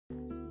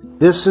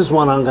This is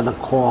what I'm going to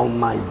call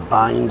my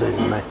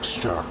binding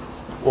mixture.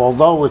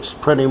 Although it's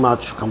pretty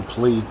much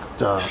complete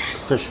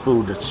fish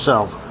food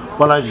itself,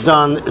 what I've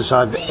done is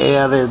I've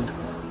added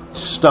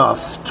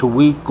stuff to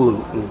wheat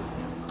gluten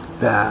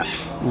that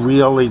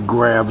really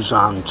grabs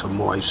onto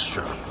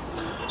moisture.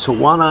 So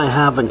what I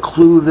have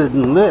included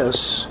in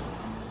this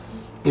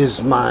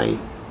is my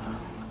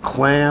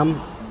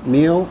clam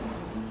meal,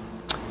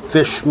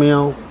 fish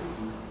meal,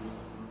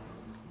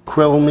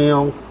 krill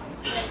meal,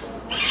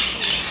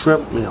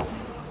 shrimp meal.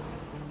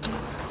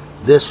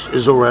 This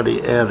is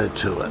already added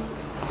to it.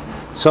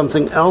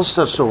 Something else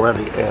that's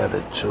already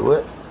added to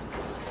it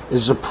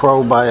is a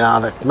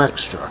probiotic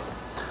mixture.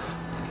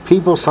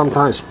 People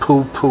sometimes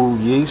poo-poo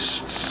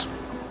yeasts.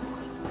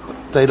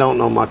 They don't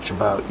know much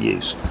about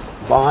yeast.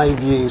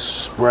 Live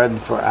yeasts bred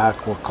for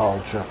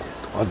aquaculture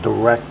are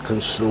direct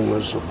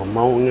consumers of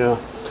ammonia,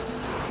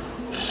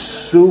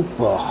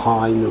 super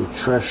high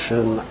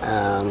nutrition,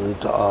 and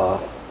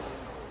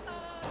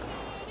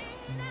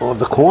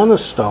the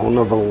cornerstone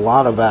of a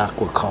lot of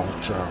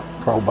aquaculture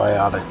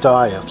probiotic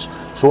diets.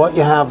 So what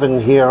you have in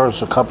here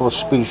is a couple of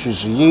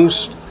species of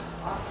yeast,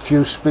 a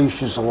few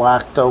species of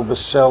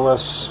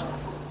lactobacillus,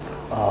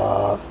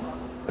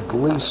 at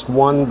least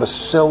one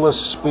bacillus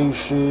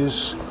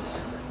species,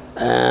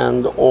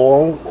 and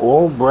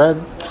all bred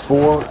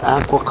for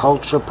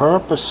aquaculture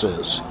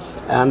purposes.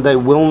 And they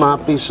will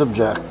not be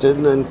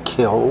subjected and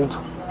killed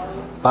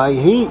by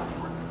heat.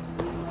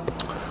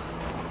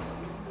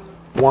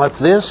 What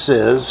this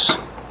is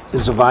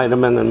a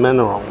vitamin and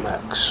mineral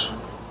mix.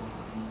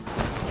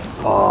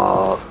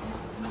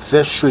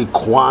 Fish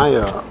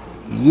require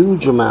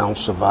huge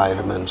amounts of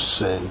vitamin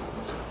C,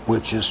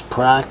 which is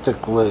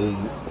practically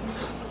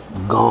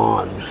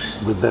gone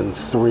within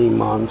 3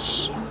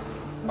 months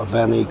of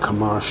any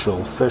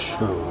commercial fish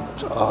food.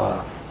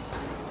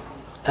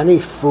 Any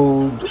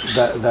food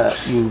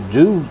that you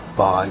do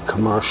buy,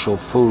 commercial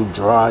food,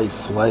 dry,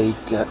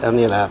 flake,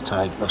 any of that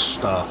type of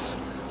stuff,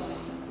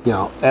 you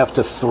know,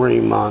 after 3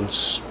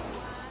 months,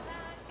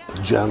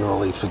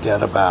 generally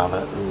forget about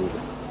it. And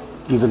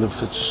even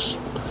if it's,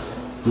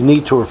 you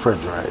need to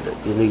refrigerate it.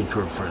 You need to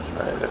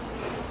refrigerate it.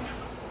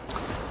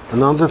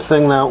 Another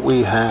thing that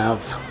we have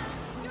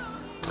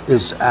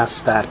is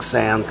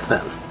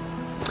astaxanthin.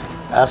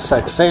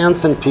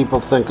 Astaxanthin,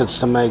 people think it's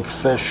to make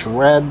fish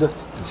red.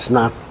 It's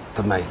not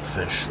to make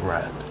fish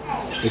red.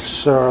 It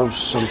serves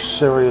some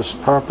serious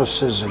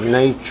purposes in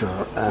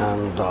nature,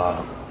 and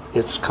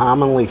it's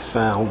commonly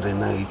found in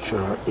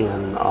nature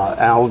in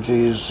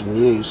algae and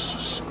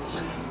yeasts,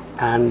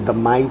 and the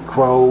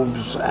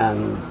microbes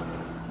and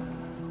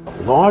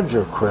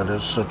larger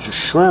critters such as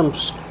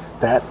shrimps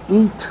that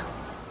eat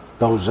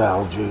those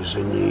algae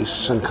and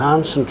yeasts and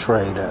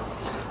concentrate it.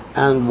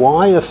 And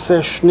why a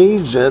fish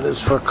needs it is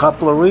for a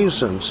couple of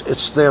reasons.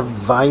 It's their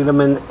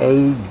vitamin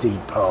A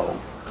depot.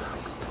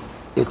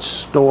 It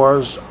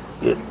stores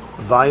it.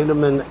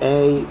 Vitamin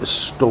A is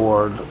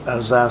stored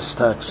as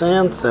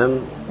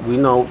astaxanthin. We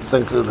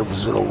think of it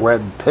as a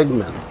red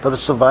pigment, but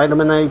it's a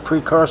vitamin A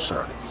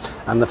precursor,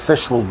 and the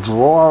fish will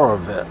draw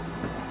of it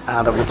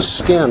out of its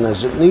skin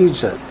as it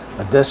needs it.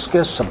 A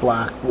discus, a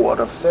black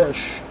water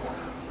fish,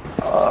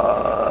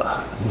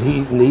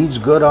 needs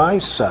good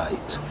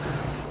eyesight.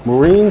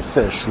 Marine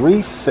fish,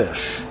 reef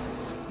fish.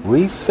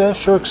 Reef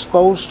fish are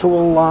exposed to a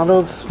lot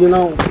of,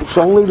 it's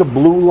only the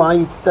blue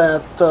light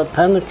that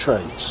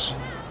penetrates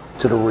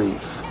to the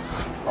reef.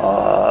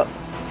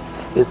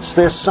 It's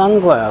their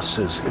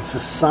sunglasses. It's the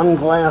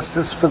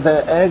sunglasses for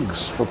their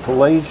eggs, for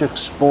pelagic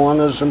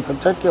spawners in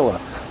particular.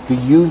 The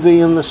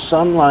UV and the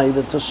sunlight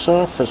at the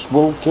surface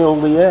will kill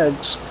the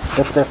eggs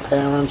if their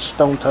parents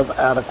don't have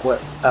adequate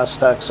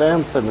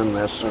astaxanthin in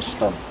their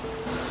system.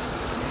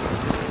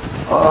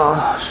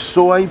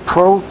 Soy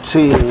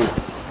protein.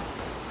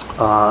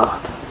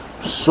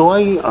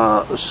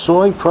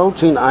 Soy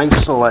protein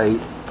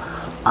isolate.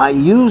 I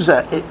use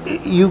that.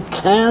 You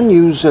can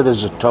use it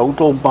as a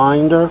total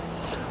binder,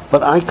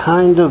 but I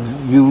kind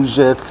of use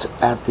it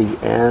at the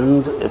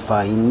end if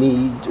I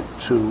need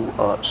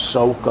to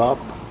soak up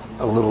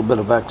a little bit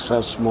of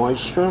excess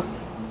moisture.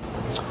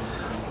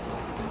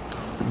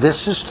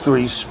 This is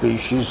 3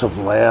 species of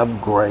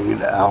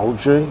lab-grade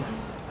algae,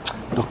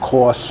 the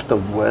cost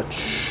of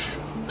which,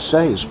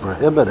 say, is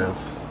prohibitive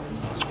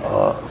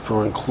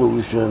for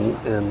inclusion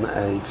in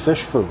a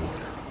fish food.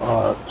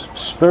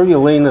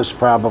 Spirulina is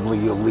probably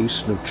your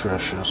least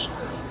nutritious.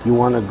 You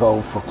want to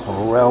go for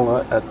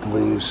chlorella, at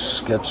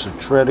least,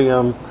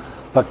 schizotridium,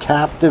 but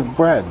captive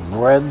bred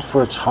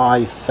for its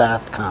high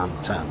fat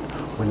content.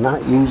 We're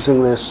not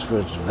using this for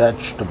its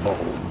vegetable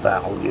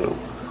value.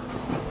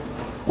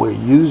 We're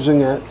using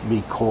it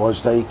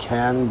because they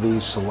can be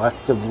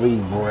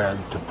selectively bred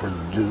to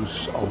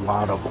produce a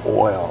lot of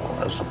oil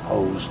as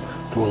opposed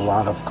to a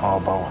lot of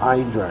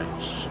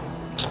carbohydrates.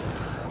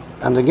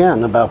 And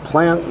again, about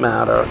plant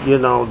matter,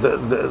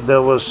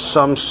 there was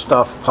some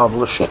stuff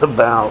published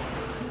about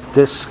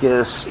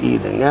discus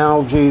eating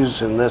algae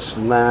and this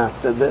and that.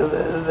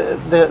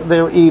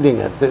 They're eating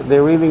it.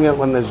 They're eating it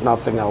when there's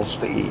nothing else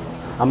to eat.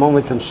 I'm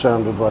only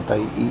concerned with what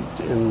they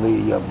eat in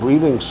the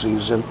breeding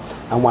season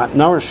and what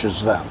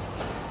nourishes them.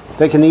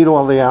 They can eat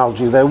all the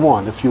algae they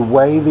want. If you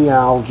weigh the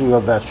algae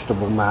or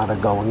vegetable matter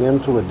going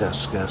into a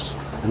discus,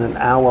 and an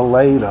hour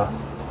later,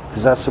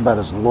 because that's about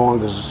as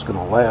long as it's going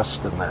to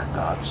last in their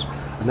guts,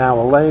 an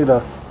hour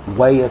later,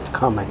 weigh it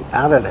coming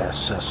out of their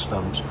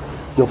systems,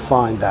 you'll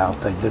find out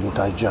they didn't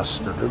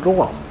digest it at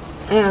all.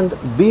 And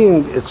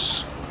being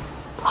its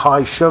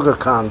high sugar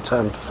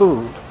content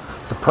food,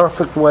 the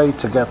perfect way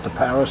to get the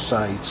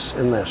parasites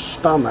in their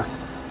stomach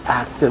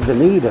active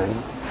and eating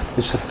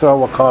is to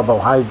throw a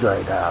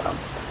carbohydrate at them.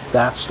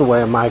 That's the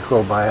way a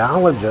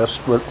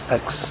microbiologist would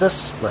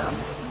assist them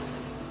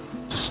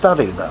to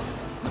study them,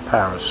 the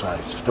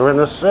parasites. If they're in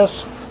a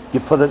cyst,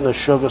 you put it in a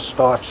sugar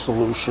starch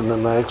solution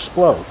and they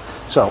explode.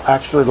 So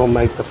actually it'll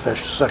make the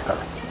fish sicker.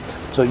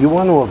 So you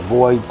want to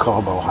avoid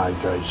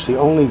carbohydrates. The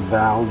only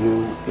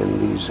value in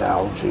these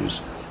algae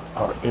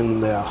are in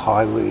their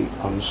highly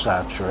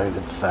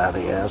unsaturated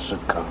fatty acid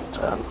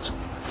content.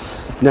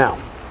 Now,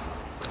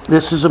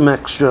 this is a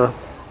mixture.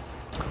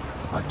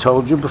 I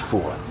told you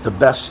before, the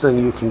best thing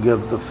you can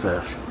give the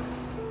fish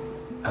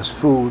as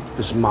food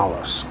is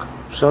mollusk.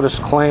 So does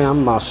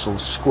clam, mussel,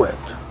 squid.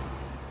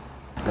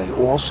 They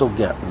also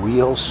get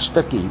real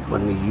sticky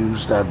when you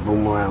use that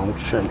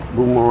boomerang-shaped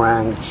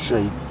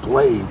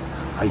blade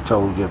I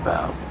told you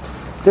about.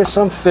 There's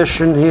some fish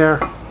in here.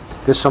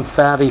 There's some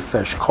fatty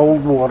fish,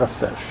 cold water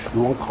fish.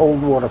 You want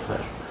cold water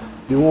fish.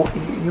 You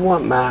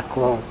want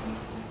mackerel.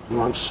 You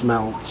want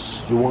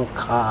smelts. You want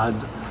cod.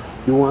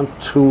 You want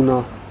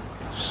tuna.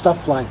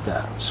 Stuff like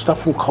that.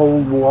 Stuff from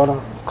cold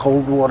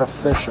water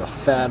fish, a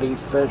fatty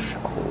fish,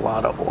 a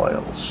lot of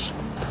oils.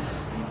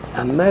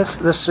 And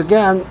this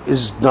again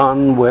is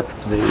done with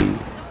the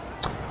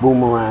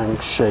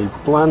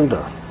boomerang-shaped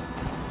blender.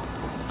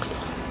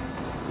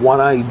 What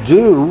I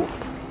do,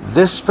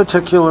 this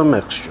particular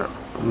mixture,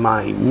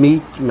 my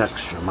meat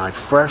mixture, my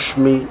fresh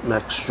meat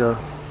mixture,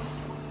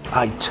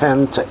 I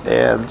tend to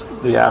add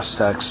the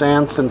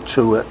astaxanthin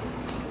to it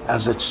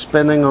as it's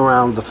spinning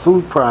around the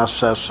food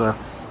processor.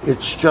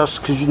 It's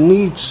just because you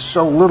need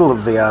so little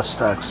of the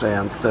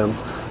astaxanthin.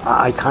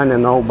 I kind of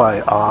know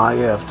by eye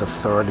after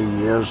 30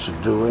 years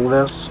of doing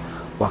this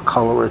what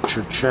color it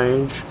should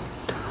change.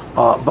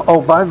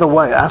 Oh, by the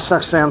way,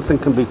 astaxanthin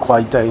can be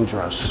quite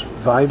dangerous.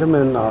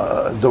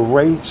 The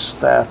rates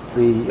that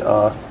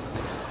the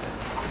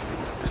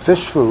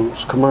fish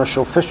foods,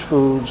 commercial fish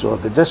foods, or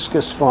the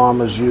discus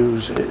farmers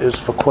use is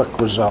for quick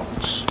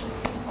results.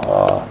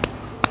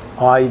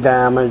 Eye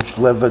damage,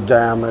 liver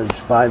damage,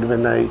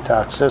 vitamin A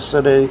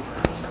toxicity,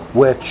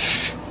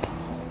 which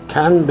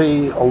can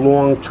be a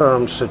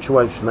long-term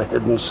situation, a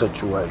hidden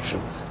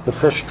situation. The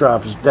fish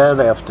drops dead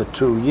after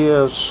 2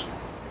 years.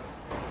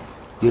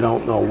 You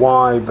don't know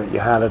why, but you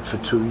had it for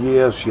 2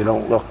 years. You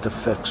don't look to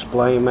fix,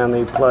 blame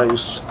any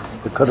place.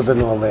 It could have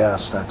been all the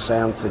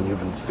astaxanthin you've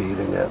been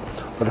feeding it.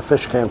 But a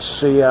fish can't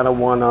see out of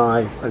one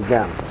eye.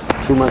 Again,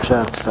 too much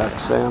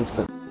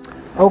astaxanthin.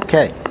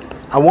 Okay.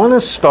 I want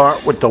to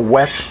start with the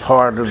wet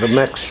part of the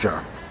mixture.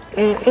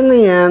 In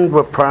the end,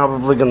 we're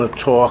probably going to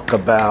talk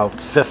about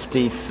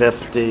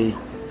 50-50,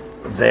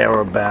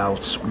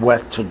 thereabouts,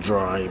 wet to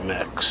dry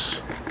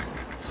mix.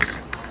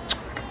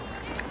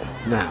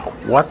 Now,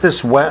 what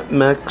this wet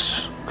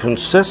mix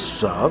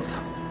consists of,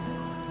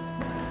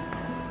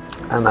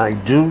 and I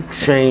do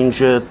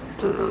change it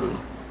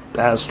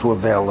as to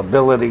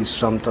availability,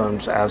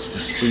 sometimes as to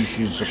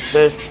species of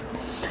fish,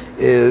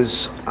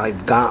 is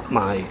I've got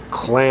my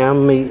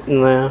clam meat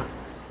in there,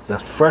 the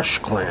fresh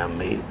clam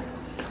meat,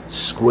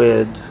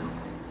 squid,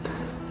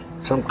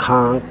 some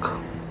conch,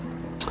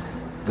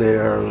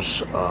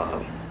 there's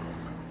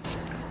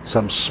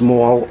some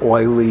small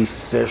oily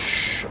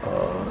fish,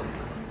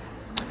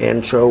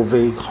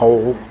 anchovy,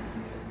 whole,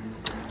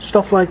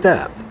 stuff like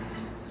that.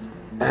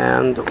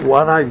 And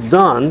what I've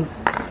done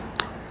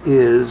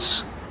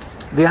is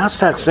the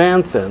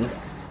astaxanthin,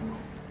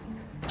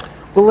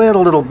 we'll add a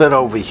little bit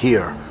over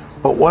here.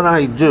 But what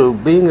I do,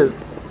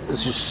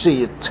 as you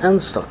see, it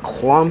tends to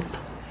clump,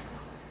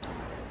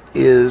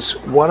 is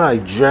what I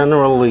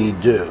generally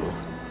do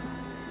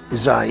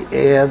is I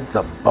add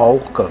the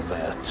bulk of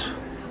it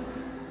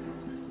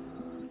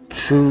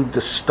to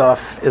the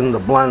stuff in the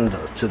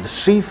blender, to the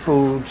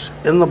seafoods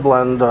in the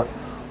blender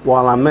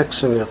while I'm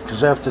mixing it,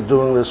 because after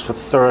doing this for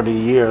 30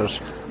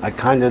 years, I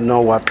kind of know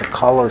what the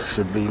color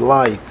should be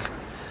like.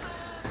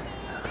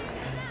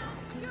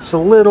 It's a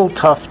little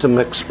tough to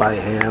mix by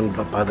hand,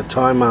 but by the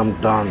time I'm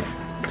done,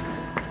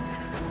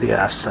 the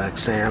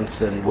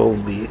astaxanthin will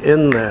be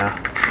in there.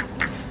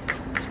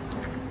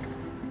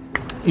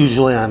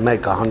 Usually I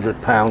make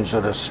 100 pounds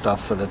of this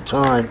stuff at a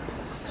time.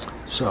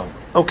 So,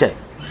 okay.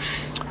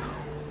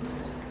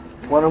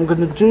 What I'm going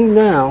to do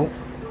now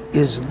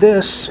is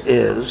this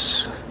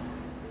is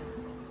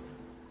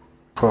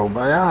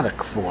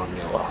probiotic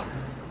formula.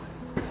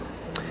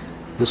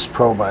 This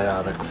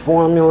probiotic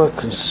formula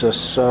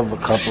consists of a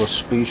couple of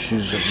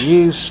species of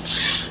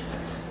yeasts,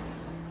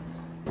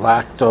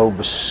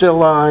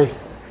 lactobacilli,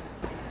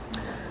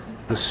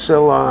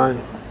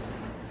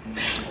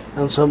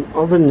 and some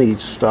other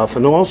neat stuff.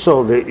 And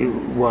also,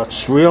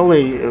 what's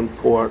really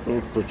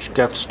important, which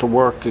gets to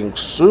working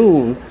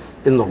soon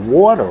in the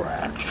water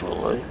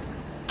actually,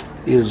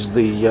 is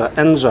the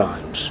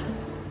enzymes.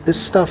 This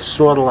stuff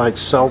sort of like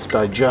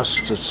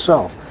self-digests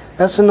itself.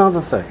 That's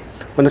another thing.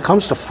 When it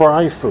comes to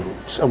fry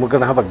foods, and we're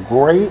going to have a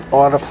great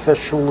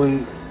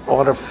artificial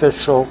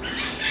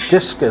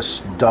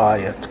discus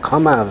diet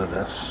come out of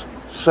this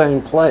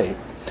same plate.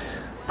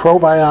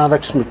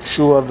 Probiotics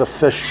mature the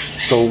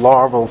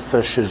larval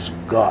fish's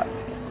gut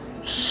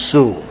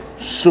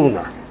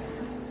sooner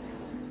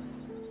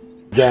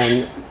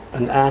than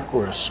an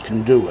aquarius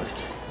can do it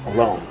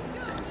alone.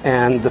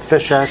 And the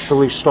fish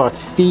actually start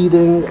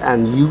feeding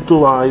and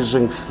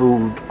utilizing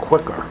food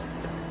quicker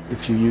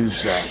if you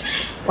use that.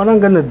 What I'm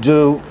going to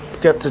do,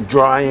 get the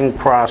drying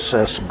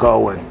process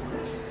going.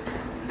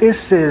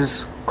 This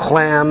is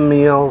clam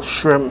meal,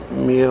 shrimp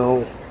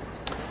meal,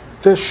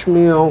 fish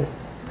meal,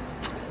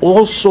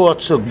 all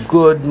sorts of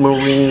good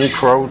marine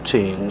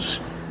proteins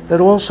that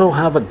also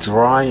have a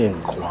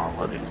drying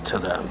quality to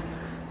them.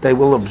 They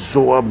will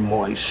absorb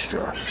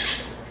moisture.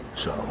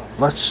 So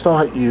let's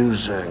start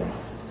using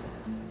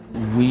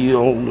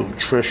real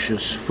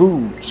nutritious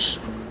foods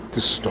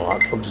to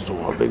start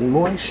absorbing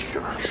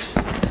moisture.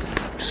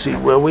 See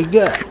where we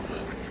get.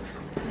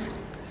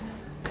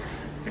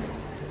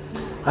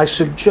 I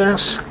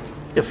suggest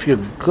if you're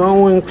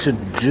going to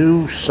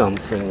do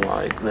something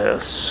like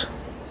this,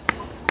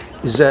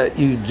 is that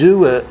you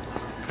do it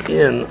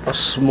in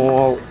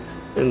small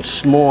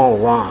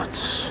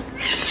lots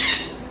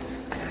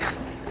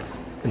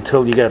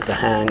until you get the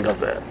hang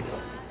of it.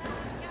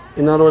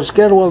 In other words,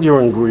 get all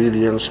your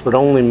ingredients, but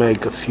only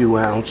make a few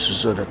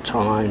ounces at a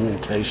time in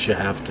case you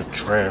have to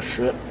trash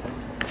it.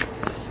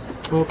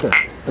 Okay,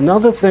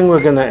 another thing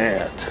we're going to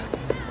add,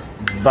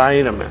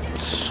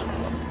 vitamins.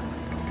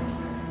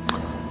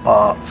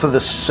 For the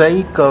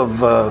sake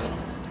of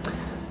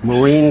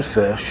marine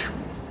fish,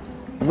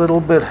 a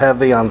little bit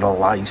heavy on the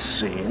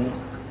lysine,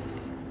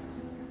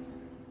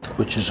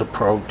 which is a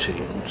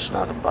protein, it's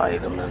not a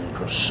vitamin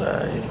per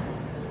se.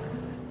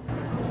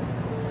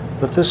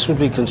 But this would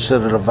be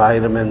considered a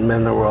vitamin,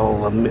 mineral,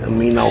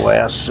 amino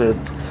acid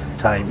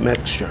type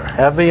mixture.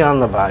 Heavy on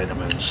the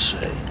vitamin C.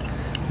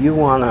 You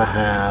want to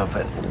have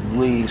at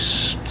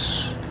least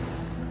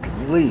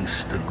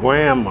a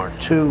gram or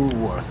 2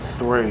 or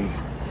 3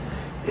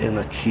 in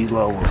a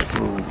kilo of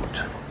food.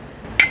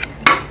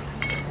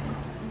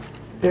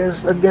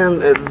 There's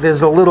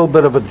a little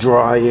bit of a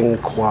drying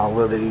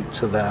quality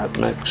to that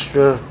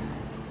mixture.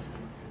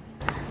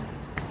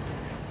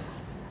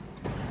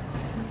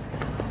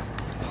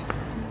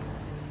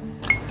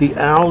 The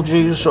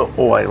algae are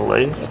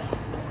oily.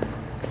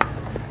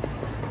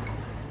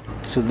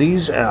 So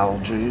these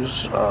algae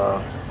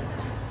are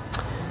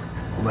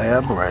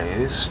lab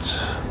raised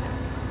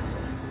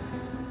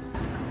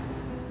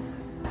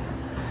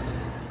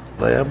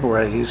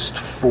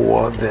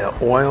for their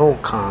oil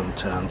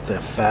content,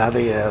 their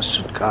fatty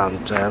acid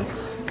content.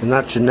 They're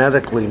not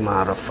genetically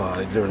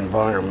modified, they're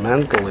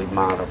environmentally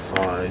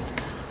modified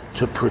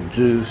to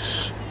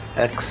produce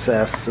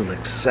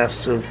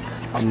excessive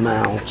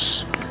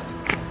amounts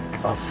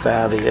of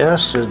fatty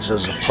acids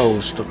as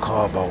opposed to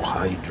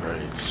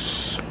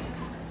carbohydrates.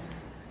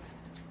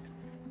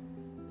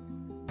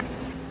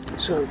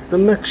 So the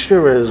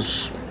mixture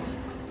is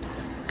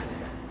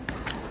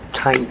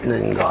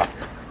tightening up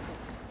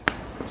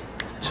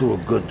to a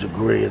good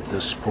degree at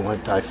this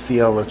point. I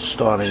feel it's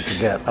starting to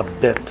get a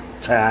bit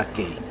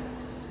tacky.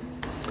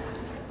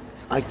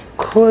 I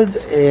could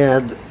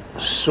add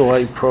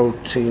soy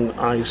protein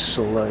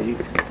isolate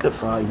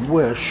if I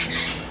wish.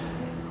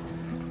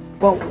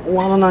 Well,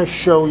 why don't I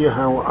show you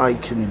how I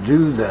can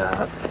do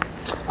that?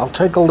 I'll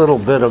take a little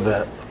bit of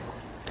it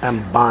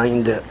and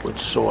bind it with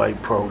soy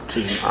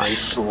protein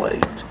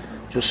isolate,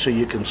 just so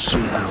you can see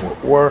how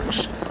it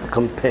works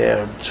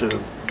compared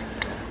to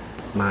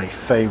my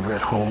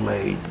favorite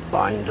homemade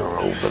binder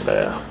over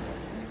there.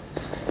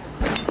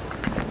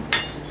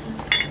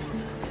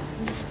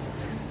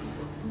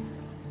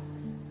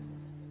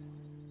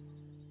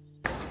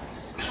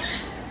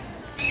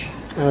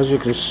 As you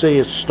can see,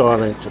 it's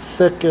starting to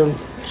thicken,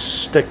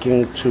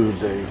 sticking to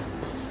the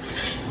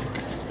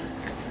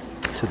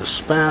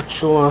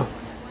spatula.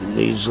 It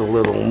needs a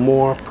little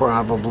more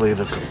probably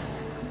to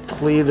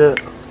complete it.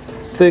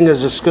 Thing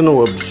is, it's going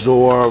to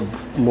absorb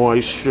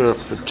moisture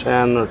for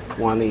 10 or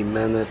 20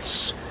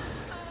 minutes,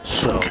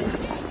 so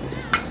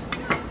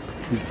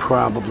you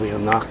probably are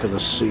not going to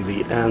see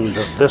the end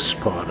of this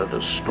part of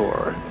the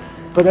story.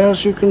 But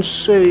as you can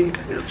see,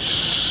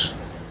 it's,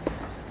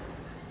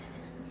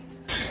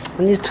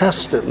 and you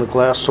test it in a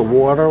glass of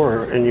water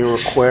or in your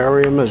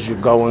aquarium as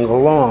you're going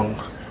along.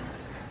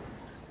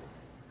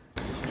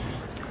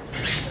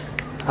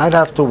 I'd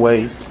have to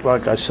wait,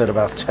 like I said,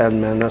 about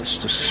 10 minutes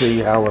to see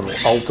how it'll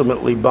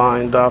ultimately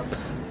bind up,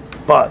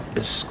 but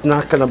it's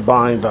not going to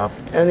bind up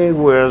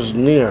anywhere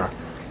near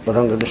what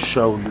I'm going to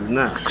show you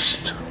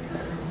next.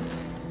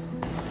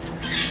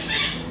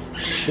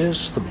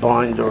 Here's the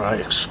binder I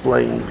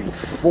explained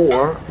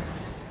before.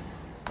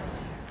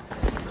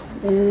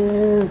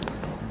 And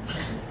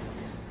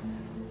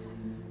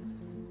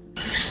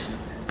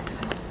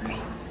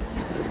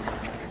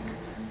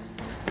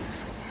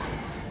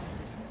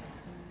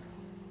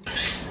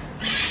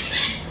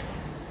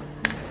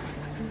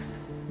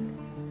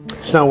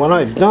now what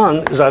I've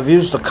done is I've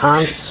used the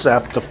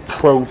concept of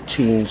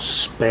protein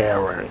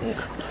sparing.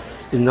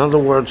 In other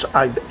words,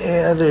 I've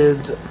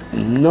added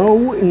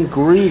no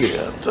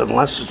ingredient,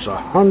 unless it's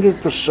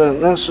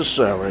 100%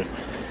 necessary,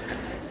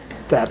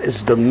 that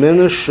is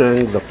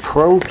diminishing the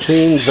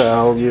protein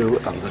value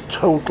and the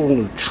total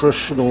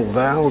nutritional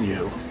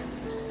value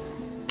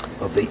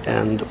of the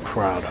end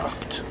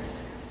product.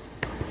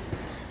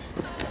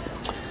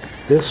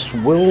 This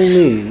will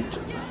need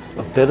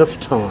a bit of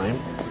time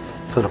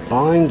for the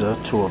binder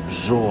to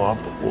absorb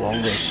all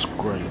this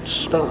great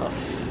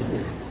stuff.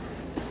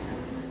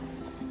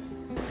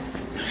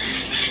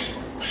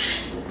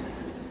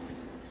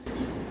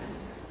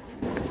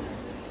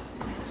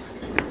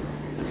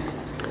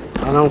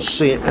 I don't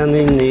see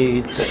any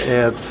need to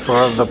add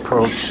further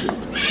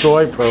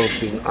soy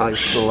protein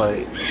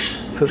isolate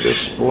for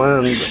this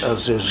blend,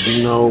 as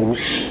there's no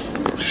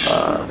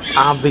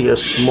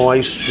obvious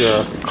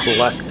moisture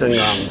collecting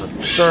on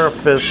the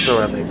surface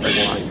or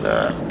anything like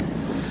that.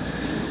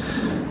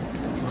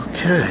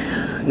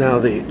 Okay, now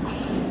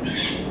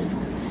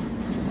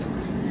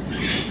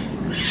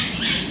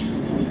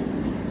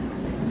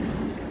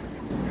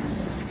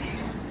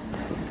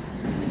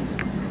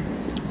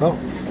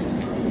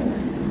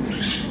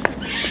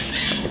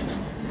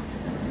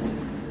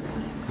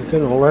I'm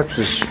going to let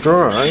this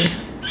dry.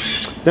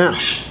 Now,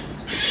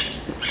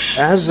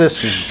 as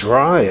this is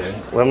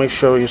drying, let me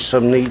show you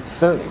some neat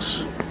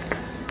things.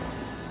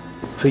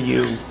 For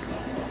you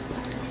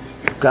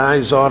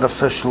guys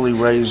artificially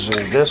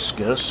raising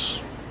discus,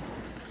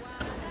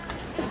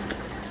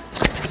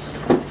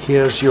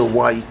 here's your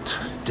white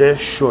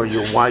dish or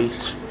your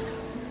white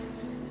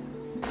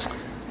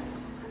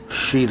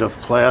sheet of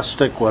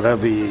plastic,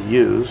 whatever you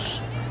use.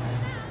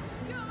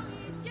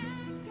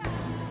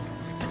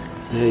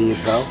 There you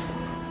go.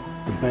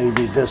 The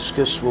baby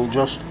discus will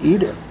just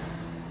eat it.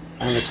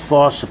 And it's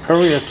far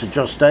superior to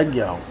just egg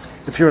yolk.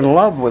 If you're in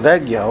love with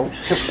egg yolk,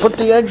 just put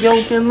the egg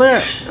yolk in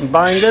there and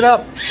bind it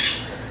up.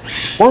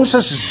 Once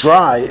this is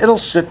dry, it'll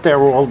sit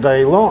there all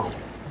day long.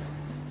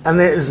 And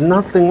there is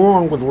nothing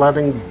wrong with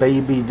letting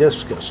baby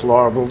discus,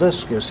 larval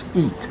discus,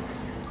 eat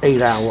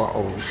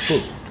 8-hour-old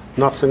food.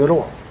 Nothing at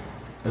all.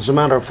 As a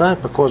matter of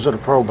fact, because of the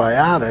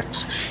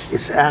probiotics,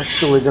 it's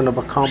actually going to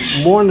become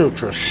more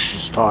nutritious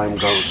as time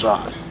goes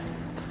on.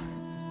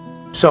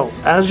 So,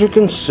 as you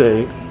can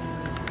see,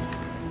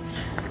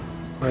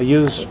 I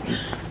use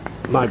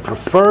my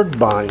preferred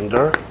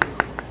binder.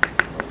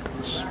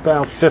 It's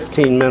about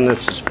 15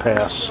 minutes has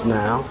passed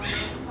now.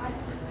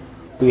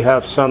 We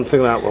have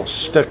something that will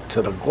stick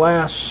to the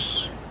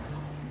glass.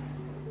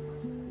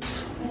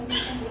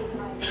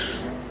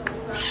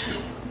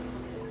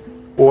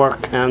 Or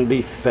can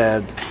be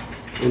fed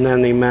in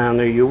any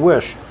manner you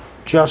wish.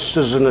 Just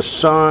as an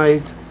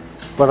aside,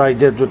 what I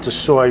did with the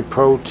soy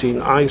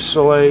protein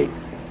isolate,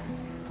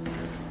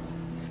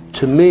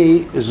 to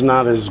me, is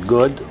not as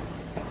good.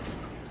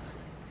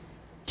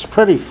 It's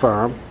pretty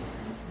firm.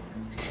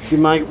 You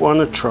might want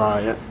to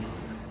try it.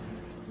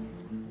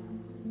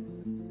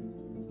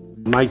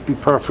 Might be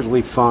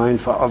perfectly fine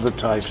for other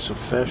types of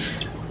fish.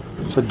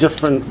 For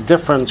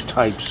different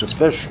types of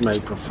fish may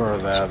prefer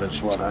that,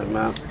 is what I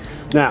meant.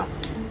 Now,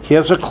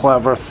 here's a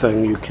clever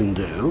thing you can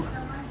do.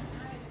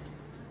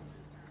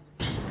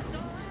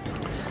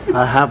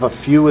 I have a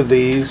few of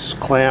these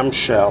clam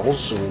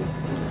shells and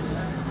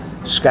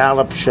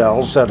scallop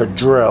shells that are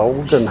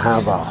drilled and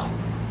have a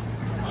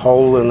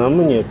hole in them,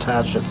 and you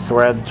attach a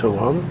thread to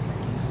them.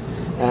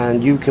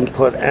 And you can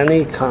put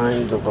any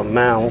kind of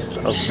amount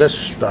of this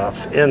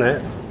stuff in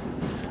it.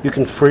 You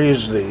can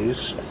freeze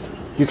these.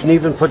 You can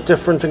even put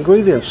different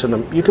ingredients in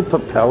them. You could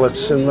put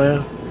pellets in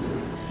there.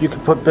 You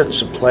could put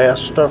bits of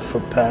plaster for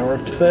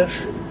parrotfish.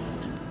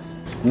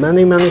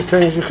 Many, many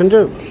things you can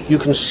do. You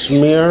can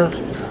smear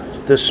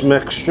this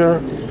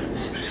mixture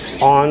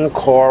on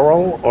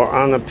coral or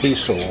on a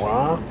piece of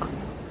rock.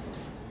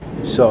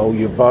 So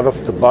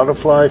the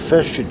butterfly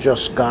fish you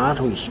just got,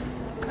 who's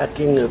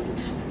pecking at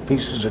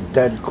pieces of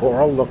dead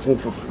coral looking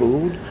for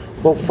food,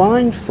 will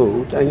find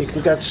food, and you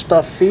can get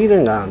stuff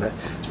feeding on it.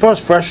 As far as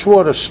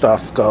freshwater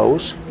stuff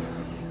goes,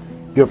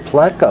 your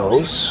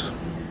plecos,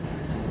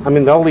 I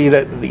mean, they'll eat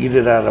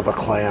it out of a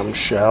clam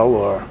shell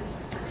or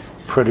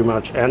pretty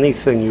much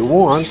anything you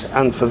want.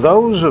 And for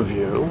those of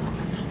you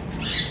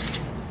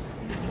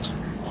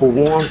who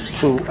want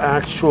to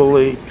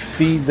actually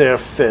feed their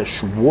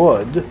fish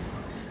wood,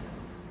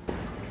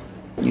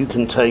 you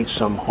can take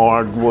some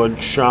hardwood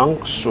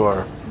chunks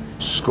or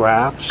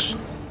scraps.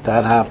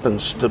 That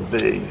happens to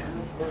be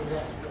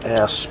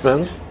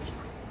aspen.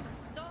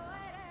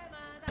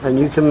 And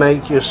you can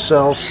make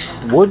yourself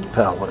wood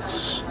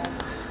pellets.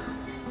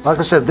 Like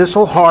I said, this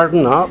will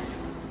harden up.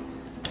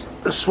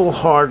 This will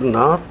harden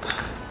up.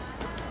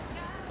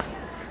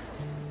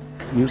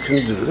 You can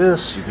do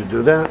this, you can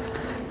do that.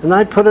 And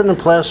I put it in a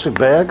plastic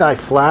bag, I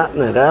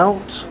flatten it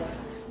out.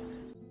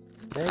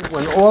 Okay,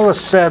 when all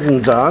is said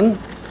and done,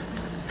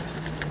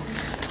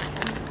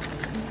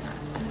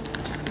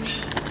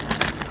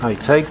 I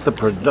take the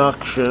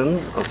production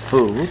of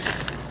food,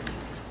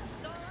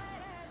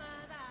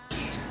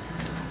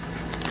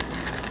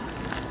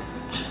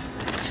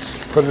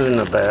 put it in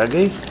a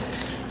baggie,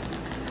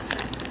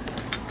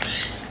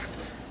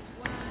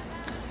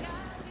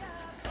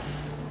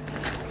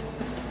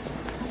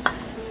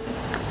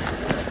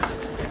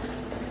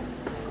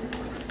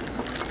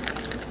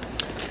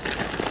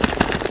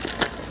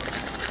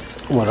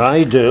 what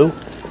I do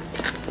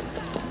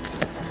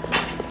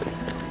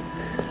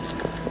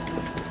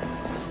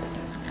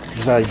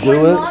is I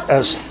do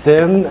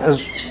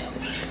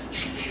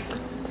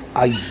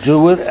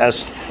it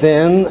as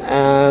thin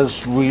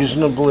as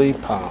reasonably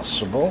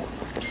possible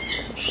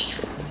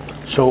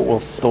so it will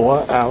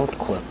thaw out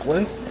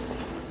quickly.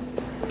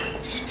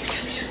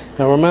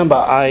 Now remember,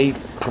 I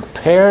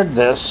prepared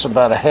this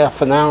about a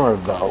half an hour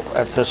ago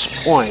at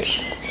this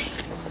point.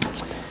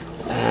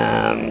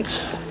 And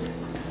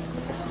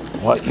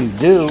what you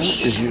do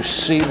is you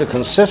see the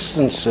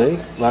consistency.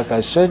 Like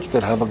I said, you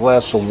could have a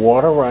glass of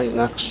water right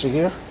next to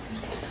you.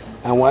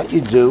 And what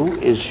you do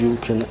is you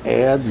can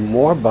add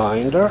more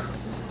binder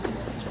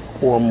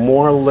or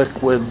more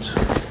liquid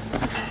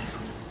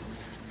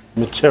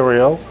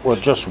material or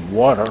just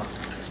water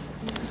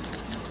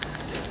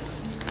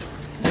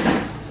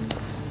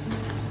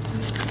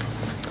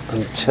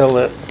until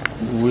it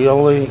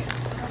really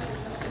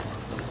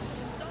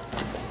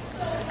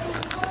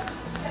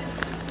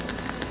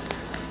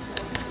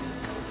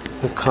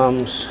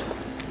becomes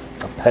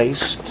a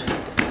paste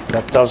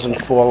that doesn't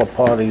fall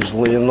apart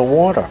easily in the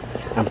water.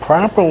 And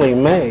properly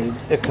made,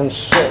 it can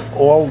sit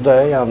all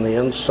day on the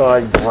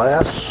inside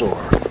glass or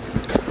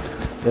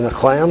in a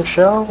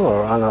clamshell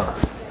or on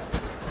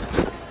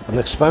an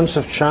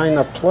expensive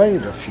china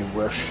plate if you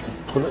wish.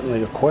 Put it in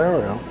the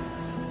aquarium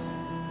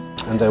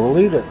and they will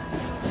eat it.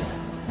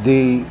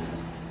 The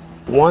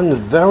one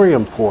very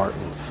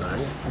important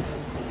thing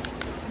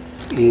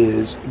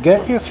is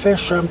get your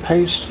fish on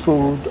paste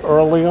food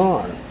early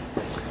on.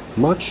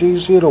 Much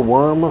easier to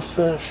worm a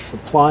fish,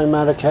 apply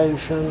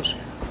medications.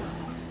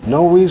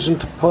 No reason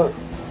to put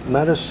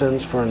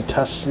medicines for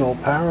intestinal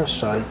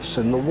parasites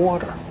in the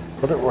water.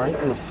 Put it right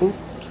in the food.